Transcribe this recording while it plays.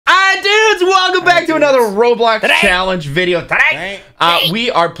to another Roblox challenge video. Today,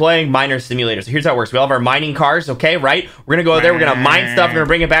 we are playing Miner Simulator. So here's how it works. We all have our mining cars, okay, right? We're going to go there. We're going to mine stuff. We're going to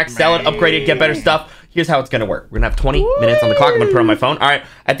bring it back, sell it, upgrade it, get better stuff. Here's how it's going to work. We're going to have 20 minutes on the clock. I'm going to put it on my phone. All right.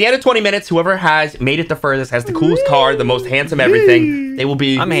 At the end of 20 minutes, whoever has made it the furthest, has the coolest car, the most handsome everything, they will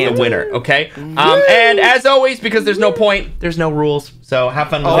be the winner, okay? And as always, because there's no point, there's no rules. So have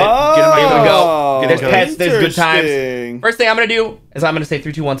fun with it. Here we go. There's pets, there's good times. First thing I'm going to do is I'm going to say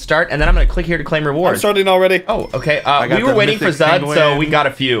 3, 2, 1, start, and then I'm going to click here to claim rewards. I'm starting already. Oh, okay. We were waiting for Zud, so we got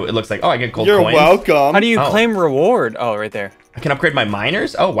a few. It looks like. Oh, I get gold coins. You're welcome. How do you claim reward? Oh, right there. I can upgrade my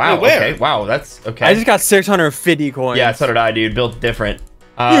miners? Oh, wow. Okay. Wow, that's okay. I just got 650 coins. Yeah, so did I, dude. Built different.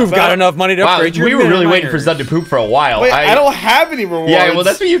 You've got enough money to upgrade your We were really waiting for Zud to poop for a while. Wait, I don't have any rewards. Yeah, well,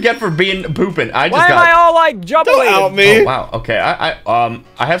 that's what you get for being pooping. Why am I all like jumping? Don't out me. Oh, wow. Okay. I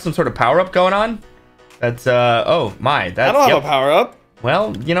have some sort of power up going on. That's oh my. That's, I don't have a power up.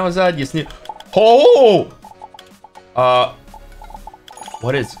 Well, you know, Zud, you sneak. Oh.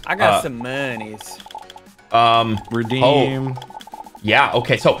 What is? I got some monies. Redeem. Oh. Yeah.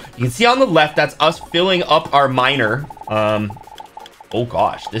 Okay. So you can see on the left, that's us filling up our miner. Oh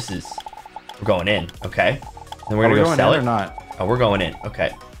gosh, we're going in. Okay. Then we're gonna go sell it or not? Oh, we're going in.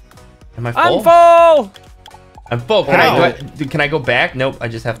 Okay. Am I full? I'm full. I'm full. Can I go back? Nope. I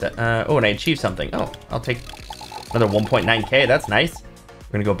just have to. Oh, and I achieved something. Oh, I'll take another 1.9K. That's nice.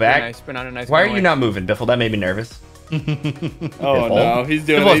 We're gonna go back. Nice, been on a nice Why are you not moving, Biffle? That made me nervous. Oh no, he's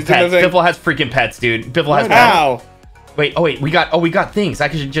doing Biffle it. has pets. Biffle has freaking pets, dude. Biffle has pets. Wait. Oh wait. We got things. I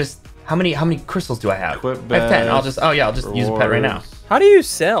could just. How many crystals do I have? I have 10. I'll just use a pet right now. How do you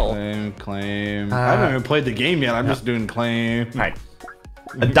sell? Claim. I haven't even played the game yet. I'm just doing claim. All right.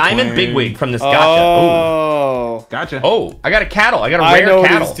 A diamond bigwig from this gacha. Oh. Gotcha. Oh, I got a cattle. I got a rare cattle. I know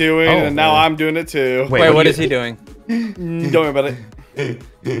cattle. what he's doing, and now I'm doing it too. Wait, what is he doing? Don't worry about it.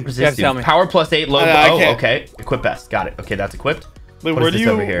 What does this do? Power +8 low. Oh, okay. Equip best. Got it. Okay, that's equipped. Wait, where do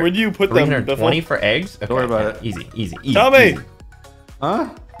you put them? 320 for eggs. Okay, don't worry about it. Easy. Tell me. Huh?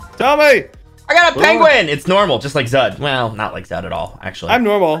 Tell me. I got a penguin. It's normal, just like Zud. Well, not like Zud at all, actually. I'm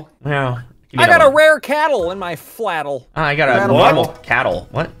normal. Well, I got a rare cattle in my fladdle. I got a normal cattle.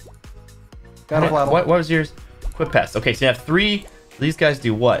 What? Got a fladdle. What was yours? Equip pest. Okay, so you have 3. These guys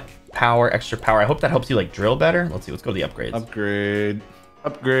do what? Power, extra power. I hope that helps you like drill better. Let's see. Let's go to the upgrades.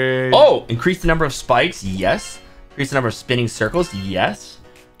 Upgrade. Oh, increase the number of spikes. Yes. Increase the number of spinning circles. Yes.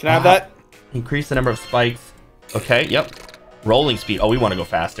 Can I have that? Increase the number of spikes. Okay. Yep. Rolling speed. Oh, we want to go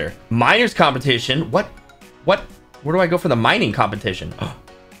faster. Miners competition. What? Where do I go for the mining competition? Oh.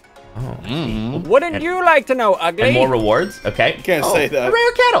 Wouldn't you like to know, ugly? And more rewards. Okay. Can't say that. A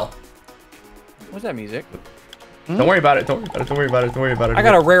rare cattle. What's that music? Don't worry about it. Don't worry about it. I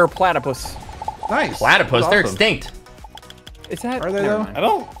got a rare platypus. Nice. Platypus. They're extinct. Is that? Are they though? I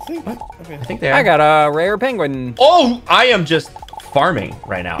don't think. Okay. I think they are. I got a rare penguin. Oh, I am just farming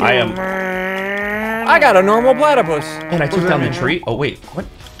right now. I got a normal platypus. And I took down the tree. Oh wait, what?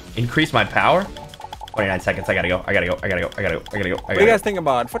 Increase my power? 29 seconds. I gotta go. What do you guys think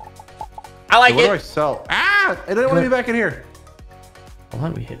about? I like it. What do I sell? Ah! I didn't want to be back in here. Hold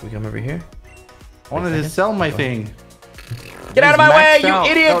on, we come over here. I wanted to sell my thing. Get out of my way,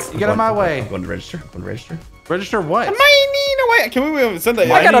 you idiots! Get out of my way. I'm going to register. Register what? Mining away. Can we send that?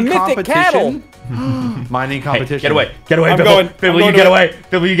 I got a mythic cattle. Mining competition. Hey, get away, I'm Biffle. going. Biffle, you get away.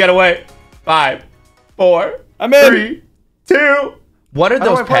 Biffle, you get away. 5, 4, I'm in. 3, 2. What are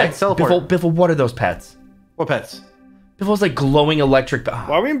those pets? Teleport. Biffle, what are those pets? What pets? Biffle's like glowing electric. Why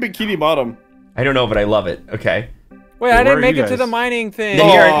are we in Bikini Bottom? I don't know, but I love it. Okay. Wait, I didn't make it to the mining thing.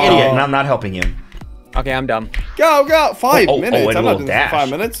 Then you're an idiot, and I'm not helping you. Okay, I'm dumb. Go. 5 minutes. And I'm a not little doing dash. 5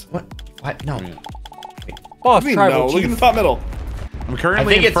 minutes. What? No. Boss No, tribal look in chief. the top middle. I'm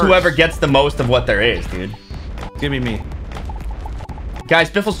currently I think it's first. whoever gets the most of what there is, dude. Give me. Guys,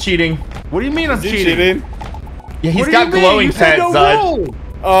 Biffle's cheating. What do you mean I'm Is he cheating? Yeah, he's got glowing pets, Zud.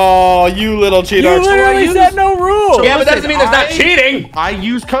 Oh, you little cheater. You literally said no rules. Yeah, but that doesn't mean there's not cheating. I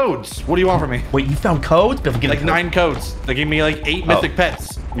use codes. What do you want from me? Wait, you found codes? Biffle, give Like 9 codes. They gave me like 8 mythic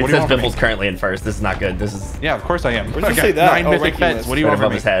pets. It says Biffle's currently in first. This is not good. This is Yeah, of course I am. Where does it say that? 9 mythic pets. list. What do you right want from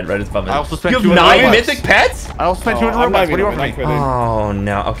above me? his head. Right above his I also spent You have 200 9 Robux. mythic pets? I also spent 200 I'm not Robux. What do you want from me? even Oh,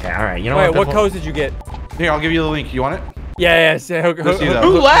 no. Okay, all right. You know Wait, what Biffle? codes did you get? Here, I'll give you the link. You want it? Yes.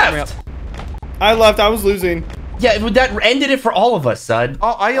 Who left? I left. I was losing. Yeah, that ended it for all of us, Zud.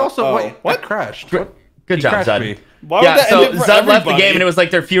 Oh, I also Wait, what? That crashed. Good job, crashed Zud. me. Why would that so end it for Zud left the everybody? game and it was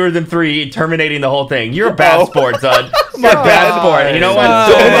like they're fewer than 3, terminating the whole thing. You're a bad sport, Zud. You're a bad sport. You know what?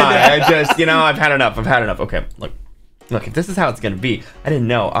 So am I. I just, I've had enough. Okay, look. If this is how it's gonna be, I didn't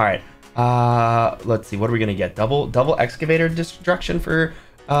know. All right. Let's see. What are we gonna get? Double excavator destruction for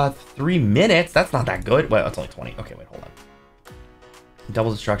 3 minutes. That's not that good. Well, it's only 20. Okay, wait, hold on.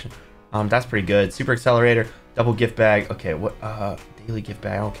 Double destruction. That's pretty good. Super accelerator. Double gift bag. Okay, what? Daily gift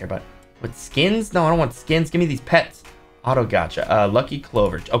bag. I don't care about. What, skins? No, I don't want skins. Give me these pets. Auto gotcha. Lucky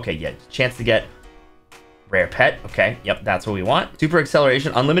clover. Okay, yeah. Chance to get rare pet. Okay, yep, that's what we want. Super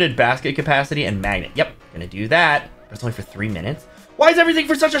acceleration, unlimited basket capacity, and magnet. Yep, gonna do that. But it's only for 3 minutes. Why is everything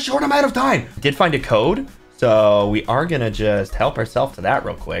for such a short amount of time? Did find a code, so we are gonna just help ourselves to that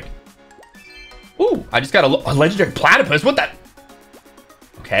real quick. Ooh, I just got a legendary platypus. What that?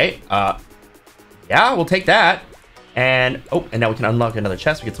 Okay, yeah, we'll take that. And, oh, and now we can unlock another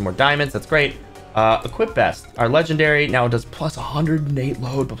chest. We get some more diamonds. That's great. Equip vest. Our legendary now does plus 108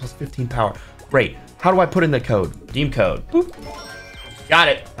 load, but plus 15 power. Great. How do I put in the code? Redeem code. Boop. Got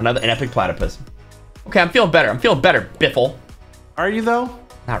it. An epic platypus. Okay, I'm feeling better. I'm feeling better, Biffle. Are you though?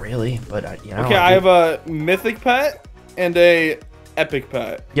 Not really, but you know. Okay, I have a mythic pet and a epic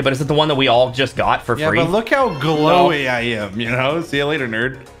pet. Yeah, but is it the one that we all just got for free? Yeah, but look how glowy I am. You know. See you later,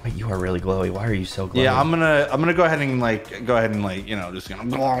 nerd. Wait, you are really glowy. Why are you so glowy? Yeah, I'm gonna go ahead and you know, just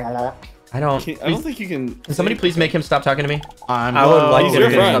gonna. I don't think you can. Can somebody please make him stop talking to me? I would like your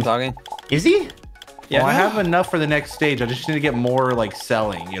to friend. stop talking. Is he? Yeah, well, I have enough for the next stage. I just need to get more like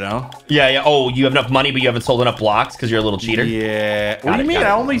selling, you know? Yeah, yeah. Oh, you have enough money, but you haven't sold enough blocks because you're a little cheater? Yeah. What do you mean?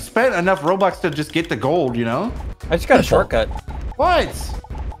 I only spent enough Robux to just get the gold, you know? I just got a shortcut. What?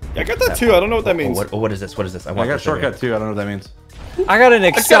 Yeah, I got that too. I don't know what that means. What is this? What is this? I got a shortcut too. I don't know what that means. I got an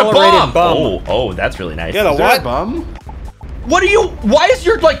accelerated bum. Oh, that's really nice. Yeah, Is that a bum? What are you? Why is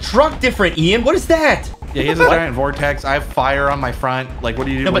your like truck different, Ian? What is that? Yeah, he has a giant vortex. I have fire on my front. Like, what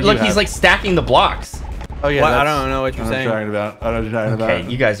do you do? No, but look, he's like stacking the blocks. Oh yeah, I don't know what you're saying. I don't know what you're talking about. Okay,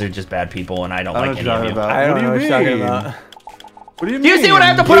 you guys are just bad people, and I don't like any of you. I don't know what you're talking about. What do you mean? Do you see what I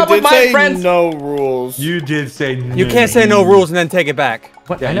have to put up with my friends? No rules. You did say no. You can't say no rules and then take it back.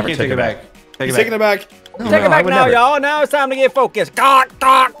 What? Yeah, I never you took can't it back. He's taking it back. No, Take it back now, never. y'all. Now it's time to get focused. Look,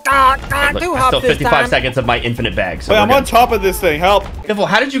 I still 55 seconds of my infinite bag. So Wait, I'm on top of this thing. Help. Biffle,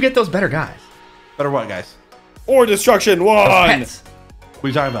 how did you get those better guys? Better what, guys? Or destruction. One. Pets. What are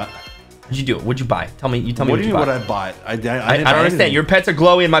you talking about? What'd you do? What'd you buy? Tell me. You tell me What what do you you mean bought. what I bought? I I don't didn't buy understand. anything. Your pets are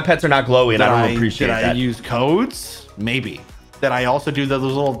glowy and my pets are not glowy, and I don't appreciate did that. I use codes? Maybe. Did I also do those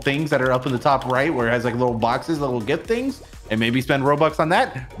little things that are up in the top right where it has like little boxes, little gift things? And maybe spend Robux on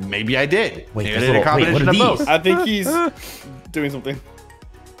that? Maybe I did. Wait, maybe I there's did a little- combination wait, of what are both. I think he's doing something.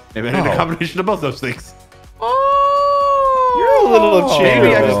 Maybe I did Oh. a combination of both those things. Oh, You're a little cheater.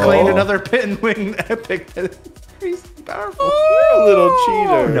 Maybe I just claimed another pin wing epic. Crazy powerful. You're a little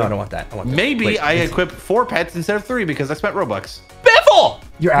cheater. No, I don't want that. I want that. Maybe Wait, I it's- equipped 4 pets instead of 3 because I spent Robux. Biffle!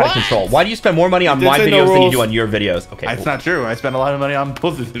 You're out of What? control. Why do you spend more money on did my say videos no than you rules. do on your videos? Okay. That's not true. I spent a lot of money on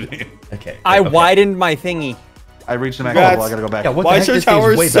both of them. Okay. I okay. widened my thingy. I reached the max That's- level. I gotta go back. Yeah, what Why the is heck? your This game's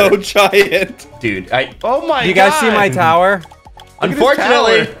tower way so better. giant? Dude, Oh my god! Do you guys see my tower?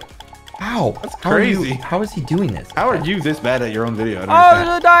 unfortunately. tower. How? That's How are you- crazy. How is he doing this? How are you this bad at your own video? I don't Oh, understand.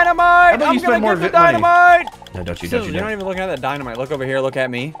 there's a dynamite! about I'm you gonna spend more get the money? dynamite! No, don't you, You're don't you, not don't. even looking at that dynamite. Look over here. Look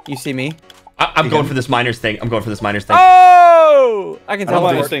at me. You see me? I'm going for this miners thing. I'm going for this miners thing. Oh! I can I tell don't it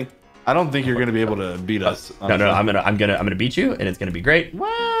want worked. this thing. I don't think you're gonna be able to beat us. No, no, I'm gonna beat you, and it's gonna be great.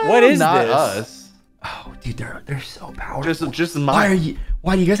 What is Not this? us. Oh, dude, they're so powerful. Just Why are my. you?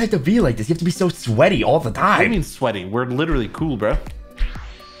 Why do you guys have to be like this? You have to be so sweaty all the I time. mean sweaty. We're literally cool, bro.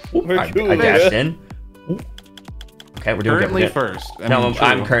 Ooh, We're I cool, dashed yeah. in. Ooh. Okay, we're doing Currently good. first. I No, mean,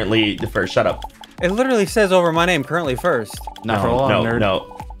 I'm true. currently the first. Shut up. It literally says over my name, currently first. Not for long, no, nerd.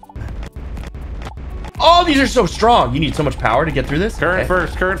 no. Oh, these are so strong. You need so much power to get through this. Current Okay.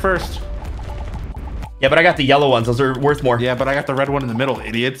 first. Current first. Yeah, but I got the yellow ones. Those are worth more. Yeah, but I got the red one in the middle,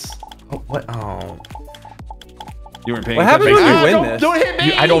 idiots. Oh, what? Oh. You weren't paying What happens attention. when you win don't, this? Don't hit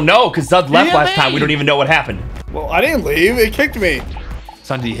me! I don't know, because Zud left Yeah, last time. We man. don't even know what happened. Well, I didn't leave. It kicked me.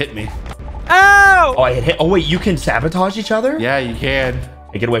 Sunday hit me. Ow! Oh, I hit. Oh, wait, you can sabotage each other? Yeah, you can.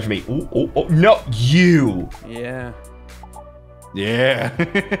 Hey, get away from me. Ooh, oh, oh, no, you. Yeah. Yeah.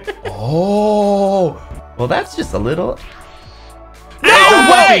 Oh. Well, that's just a little. No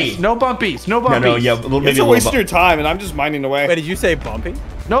No way! No bumpies. No No, bumpies. no, yeah, maybe It's a a little wasting bu- your time, and I'm just mining away. Wait, did you say bumpy?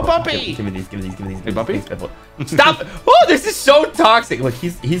 No bumpy. Give me these, give me these, give me these. Hey, Bumpy? Stop! Oh, this is so toxic. Look,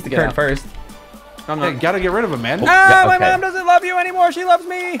 he's the Yeah. current first. I'm Hey, not. gotta get rid of him, man. Ah, yeah, my okay. mom doesn't love you anymore. She loves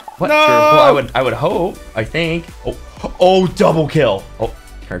me. What? No! Well, I would hope. I think. Oh, double kill. Oh,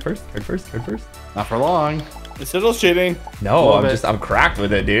 current first, current first, current first. Not for long. The Sigils cheating. No, Love I'm it. I'm cracked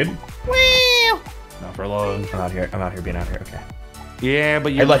with it, dude. Not for long. I'm out here being out here. Okay. Yeah,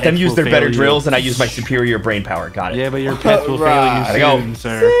 but I your let them pets use will their fail better you. drills, and I use my superior brain power. Got it. Yeah, but your pets will fail Right. you Gotta go. soon,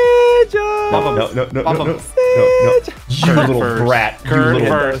 sir. Sigils. No, no, no, no, no, no, no. You little brat. You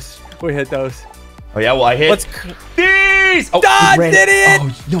little. We hit those. Oh yeah, well I hit. Let's. These. Oh, Dodge did it!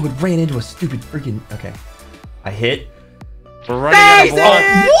 Oh no, it ran into a stupid freaking. Okay, I hit. We're running out of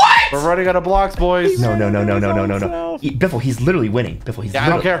blocks. What? We're running out of blocks, boys. No, no, no, no, no, no, no, no. Biffle, he's literally winning. Biffle, he's. Yeah, I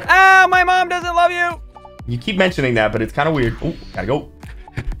don't care. Ah, my mom doesn't love you. You keep mentioning that, but it's kind of weird. Oh, gotta go.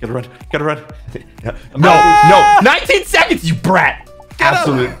 Gotta run. Gotta run. No, no. 19 seconds, you brat.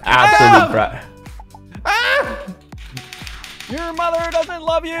 Absolute brat. Your mother doesn't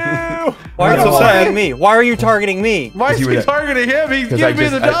love you. Why Why are you targeting me? Why are you targeting me? Why is he targeting him? He's 'Cause giving me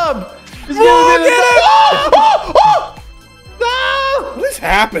the dub. He's giving Oh, me the dub. No! What is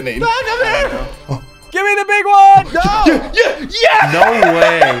happening? No, come here. Give me the big one. No! Yeah. No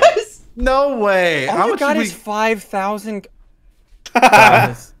way. No way. All How you much got did is we... 5,000. Wait,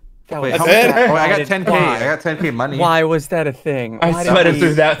 That's how much? it? Oh, I got 10K. Why? I got 10K money. Why was that a thing? I Why did sweated we-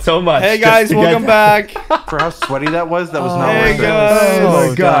 through that so much. Hey just guys, to welcome get- back. For how sweaty that was not Hey worth it. guys. So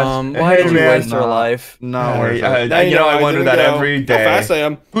Oh, gosh. dumb. Why Hey, did you man. waste your life? Not worth it. Now You know, I wonder there that we go. every How day. fast I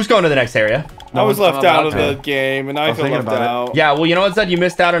am. Who's going to the next area? I was I'm left out of about the to. game, and I was feel thinking left about out. Yeah, well, you know what, Zed? You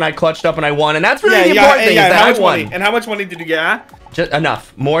missed out, and I clutched up, and I won, and that's really Yeah, the important thing. yeah. Is How that much I won. money? And how much money did you get? Just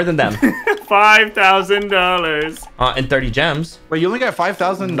enough, more than them, $5,000. and 30 gems. Wait, you only got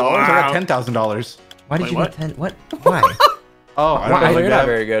 $5,000? I got $10,000. Why did Wait, you what? get 10? What? Why? Oh, I Why? don't know. You're not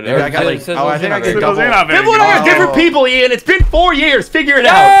very good. Maybe I got It like. says Oh, I you're think not I very could good. Because they're double. not very People good. are different people, Ian. It's been 4 years. Figure it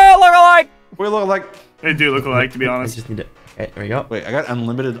out. Yeah, look alike. We look like. They do look alike, to be I honest. just need to. Okay, there we go. Wait, I got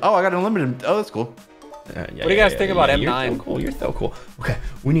unlimited. Oh, I got unlimited. Oh, that's cool. Yeah, What do you guys think about You're M9? so cool. You're so cool. Okay,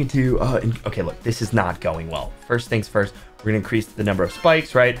 we need to. Okay, look, this is not going well. First things first, we're gonna increase the number of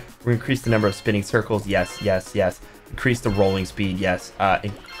spikes, right? We're gonna increase the number of spinning circles. Yes, yes, yes. Increase the rolling speed. Yes.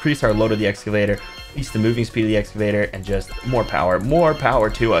 Increase our load of the excavator. Increase the moving speed of the excavator, and just more power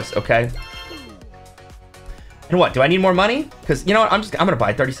to us. Okay. And what? Do I need more money? Because you know what? I'm gonna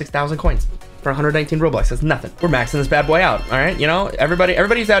buy 36,000 coins for 119 Roblox. That's nothing. We're maxing this bad boy out. All right. You know,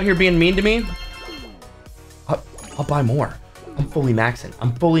 everybody's out here being mean to me. I'll buy more. I'm fully maxing.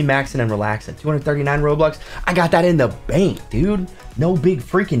 I'm fully maxing and relaxing. 239 Robux. I got that in the bank, dude. No big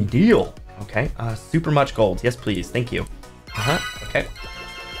freaking deal. Okay. Super much gold. Yes, please. Thank you. Okay.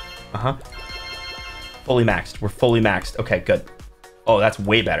 Fully maxed. We're fully maxed. Okay, good. Oh, that's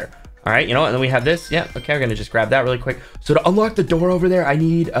way better. All right, you know, and then we have this. Yeah, okay, we're gonna just grab that really quick. So to unlock the door over there, I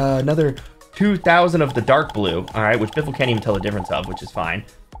need another 2,000 of the dark blue. All right, which Biffle can't even tell the difference of, which is fine.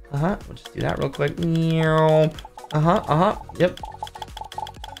 We'll just do that real quick. Yep.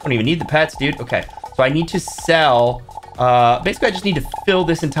 Don't even need the pets, dude. Okay, so I need to sell. Basically, I just need to fill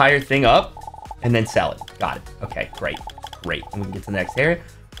this entire thing up and then sell it. Got it. Okay, great. And we can get to the next area.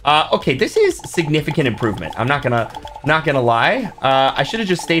 Okay, this is significant improvement. I'm not gonna lie. I should have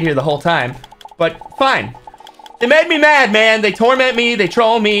just stayed here the whole time, but fine. They made me mad, man. They torment me, they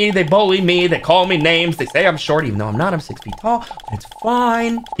troll me, they bully me, they call me names, they say I'm short, even though I'm not. I'm 6 feet tall, but it's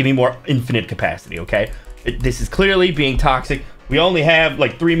fine. Give me more infinite capacity, okay? This is clearly being toxic. We only have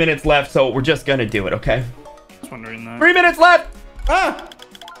like 3 minutes left, so we're just gonna do it, okay? I was wondering that. 3 minutes left!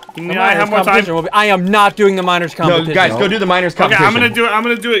 Can I have more time? I am not doing the miners No, competition. guys, go do the miners Okay, competition. I'm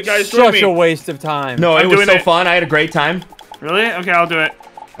gonna do it, guys. Join Such me. a waste of time. No, it I'm was doing so it. fun. I had a great time. Really? Okay, I'll do it.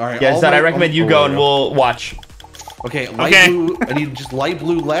 All right. Yeah, Zed, I recommend you go and we'll watch. Okay, light Okay. blue. I need just light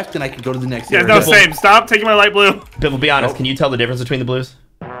blue left, and I can go to the next Yeah, area. no, same. Stop taking my light blue. Bill, be honest, Nope. can you tell the difference between the blues?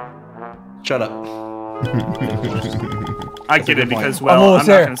 Shut up. I get it good point. because, I'm well, almost I'm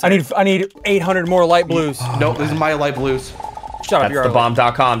not there. gonna say. I need 800 more light blues. Nope, this is my light blues. Shut up, That's you're the early.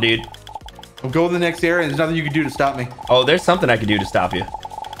 bomb.com, dude. I'll go to the next area, and there's nothing you can do to stop me. Oh, there's something I could do to stop you.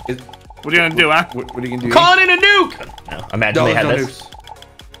 What are you gonna do, huh? What are you gonna do? Calling in a nuke! No, imagine No, they had no this. nukes.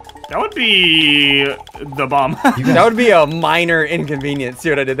 That would be the bomb. That would be a minor inconvenience. See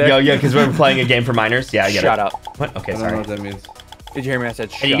what I did there? Yo, yeah, because we're playing a game for miners. Yeah, I get Shut it. up. What? Okay, I don't know sorry. what that means. Did you hear me? I said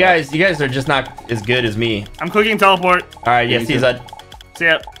shut And you guys are just not as good as me. I'm clicking teleport. All right, yeah, you see too. that. See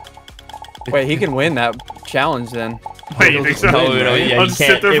ya. up. Wait, he can win that challenge then. Wait, you think so? No, yeah, I'll you just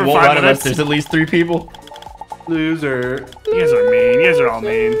can't. sit there It for won't 5 run unless minutes. there's at least 3 people. Loser. You guys are mean. You guys are all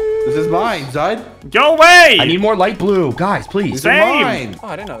mean. This is mine, Zed. Go away! I need more light blue, guys, please. These Same. are mine. Oh,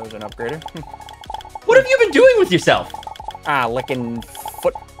 I didn't know there was an upgrader. What have you been doing with yourself? Licking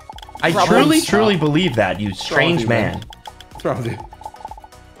foot. I Problems. truly believe that, you strange you, man. man? What's wrong with you?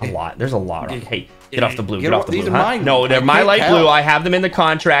 A lot. There's a lot. Wrong. Hey, get off the blue. Get Get off off- the these blue. are Huh? mine. No, they're I my can't light tell. blue. I have them in the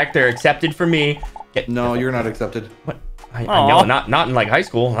contract. They're accepted for me. No, you're not accepted. What? I Aw. know, not in like high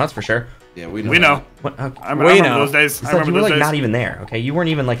school. That's for sure. Yeah, we know. We know. What? Okay. I We remember know. those days. It's I like you remember were those like days. not even there. Okay, you weren't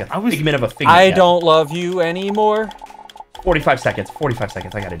even like a was- figment of a figment. I yet. don't love you anymore. 45 seconds. 45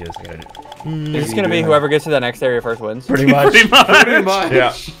 seconds. I gotta do this. I gotta do it. Is this gonna be whoever gets to the next area first wins? Pretty much. Pretty much. Pretty much.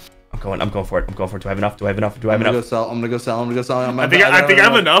 Yeah. I'm going for it. I'm going for it. Do I have enough? Do I have enough? Do I have I'm gonna go enough? sell. I'm gonna go sell. I'm gonna go sell. I think I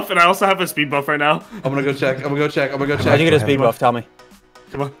have enough, and I also have a speed buff right now. I'm gonna go check. I'm gonna go check. I'm gonna go How'd check. you get a speed buff? Tell me.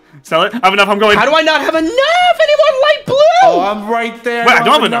 Come on, sell it. I have enough. I'm going. How do I not have enough? Anyone light blue? Oh, I'm right there. Wait, I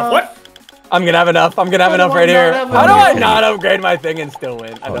don't have enough. What? I'm gonna have enough. I'm gonna have enough right here. How do I not upgrade my thing and still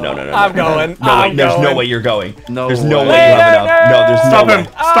win? I don't. No. I'm going. No, wait, there's no way you're going. No There's no way. way you have enough. No, there's Stop no him.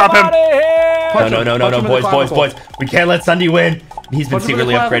 way. Stop him. Punch him. No, Punch him in the boys. clavicle. We can't let Sunday win. He's been Punch him in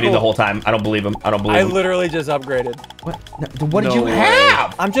the secretly upgraded clavicle. the whole time. I don't believe him. I don't believe I him. literally just upgraded. What? No, what did you way.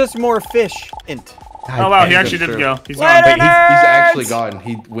 have? I'm just more fish-int. Oh wow, he I- actually did true. go. He's Later, gone. Wait, He's actually gone.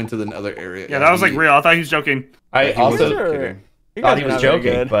 He went to the other area. Yeah, that was like real. I thought he was joking. I He also wasn't kidding. thought he was not very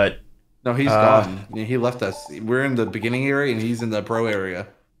joking, good. but No, he's gone. Yeah, he left us. We're in the beginning area, and he's in the pro area.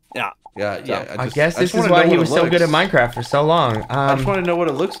 Yeah. Yeah. I guess this just is wanna why know he what was it so good at looks. Minecraft for so long. I just want to know what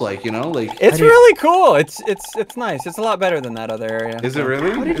it looks like. You know, like It's do you- really cool. It's nice. It's a lot better than that other area. is it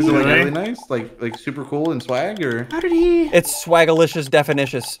really? How did Is he- it like Really? really nice? Like super cool and swag or? how did he? It's swagalicious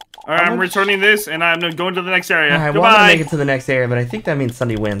definitious. All right, I'm returning this, and I'm going to the next area. I want to Goodbye. make it to the next area, but I think that means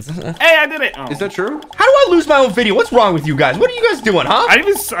Sunday wins. How do Hey, I did it. Oh. Is that true? I lose my own video? What's wrong with you guys? What are you guys doing, huh? I didn't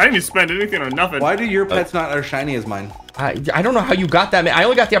even spend anything on nothing. Why do your pets not as shiny as mine? I don't know how you got that. I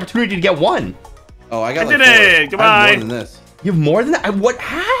only got the opportunity to get one. Oh, I got I like did four. it. I have Goodbye. more than this. You have more than that? What?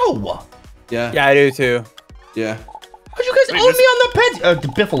 How? Yeah. Yeah, I do too. Yeah. How'd you guys Wait, own this- me on the pet? The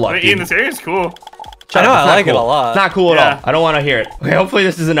Biffle I mean, Ian, this area is cool. I know, I like it a lot. It's not cool at Yeah. all. I don't want to hear it. Okay, hopefully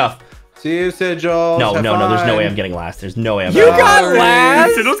this is enough. See you, Sigils. No, Have there's no way fun. I'm getting last. There's no way I'm You getting got Sorry.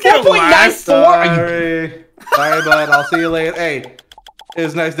 last. So those get last. 4.94? Are you... Sorry. Sorry, bud. I'll see you later. Hey, it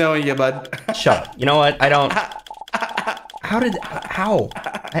was nice knowing you, bud. Shut up. You know what? I don't... How?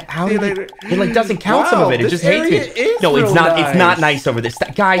 How See you did later. it like doesn't count some Wow, of it? It this just hates me. area is No, it's real not. It's not nice. nice over this.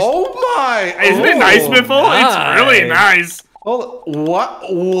 Guys, Oh my! Isn't it nice, Biffle? nice. It's really nice. Oh, what?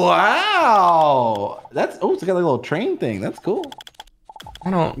 Wow! That's it's got like a little train thing. That's cool. I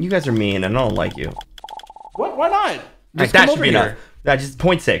don't. You guys are mean, and I don't like you. What? Why not? Like, Just that come should over be here. enough. That just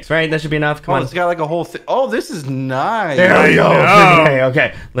 0.6, right? That should be enough. Come Oh, on. it's got like a whole thing. Oh, this is nice. There we go. know.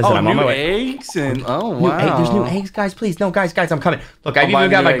 Okay. Listen, Oh, I'm on my new way. eggs and oh New wow. egg, there's new eggs, guys. Please, no, guys, I'm coming. Look, I've I'll buy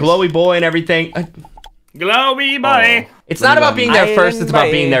even got new my eggs. glowy boy and everything. Glowy buddy. It's not about being there Bye, first. It's about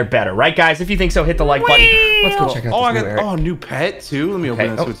bye. being there better, right, guys? If you think so, hit the like button. Let's go check out Oh, I this got new area. new pet too. Let me Okay,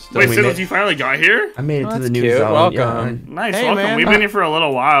 open oh, this. With Wait, we Sigils, made- you finally got here? I made it to That's the new cute. zone. Welcome. Nice, Hey, welcome. man. We've been here for a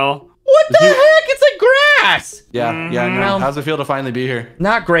little while. What the heck? It's like grass. Yeah, I know. Well- How's it feel to finally be here?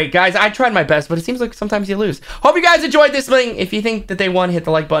 Not great, guys. I tried my best, but it seems like sometimes you lose. Hope you guys enjoyed this thing. If you think that they won, hit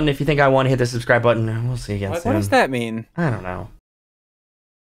the like button. If you think I won, hit the subscribe button. We'll see you again What soon. does that mean? I don't know.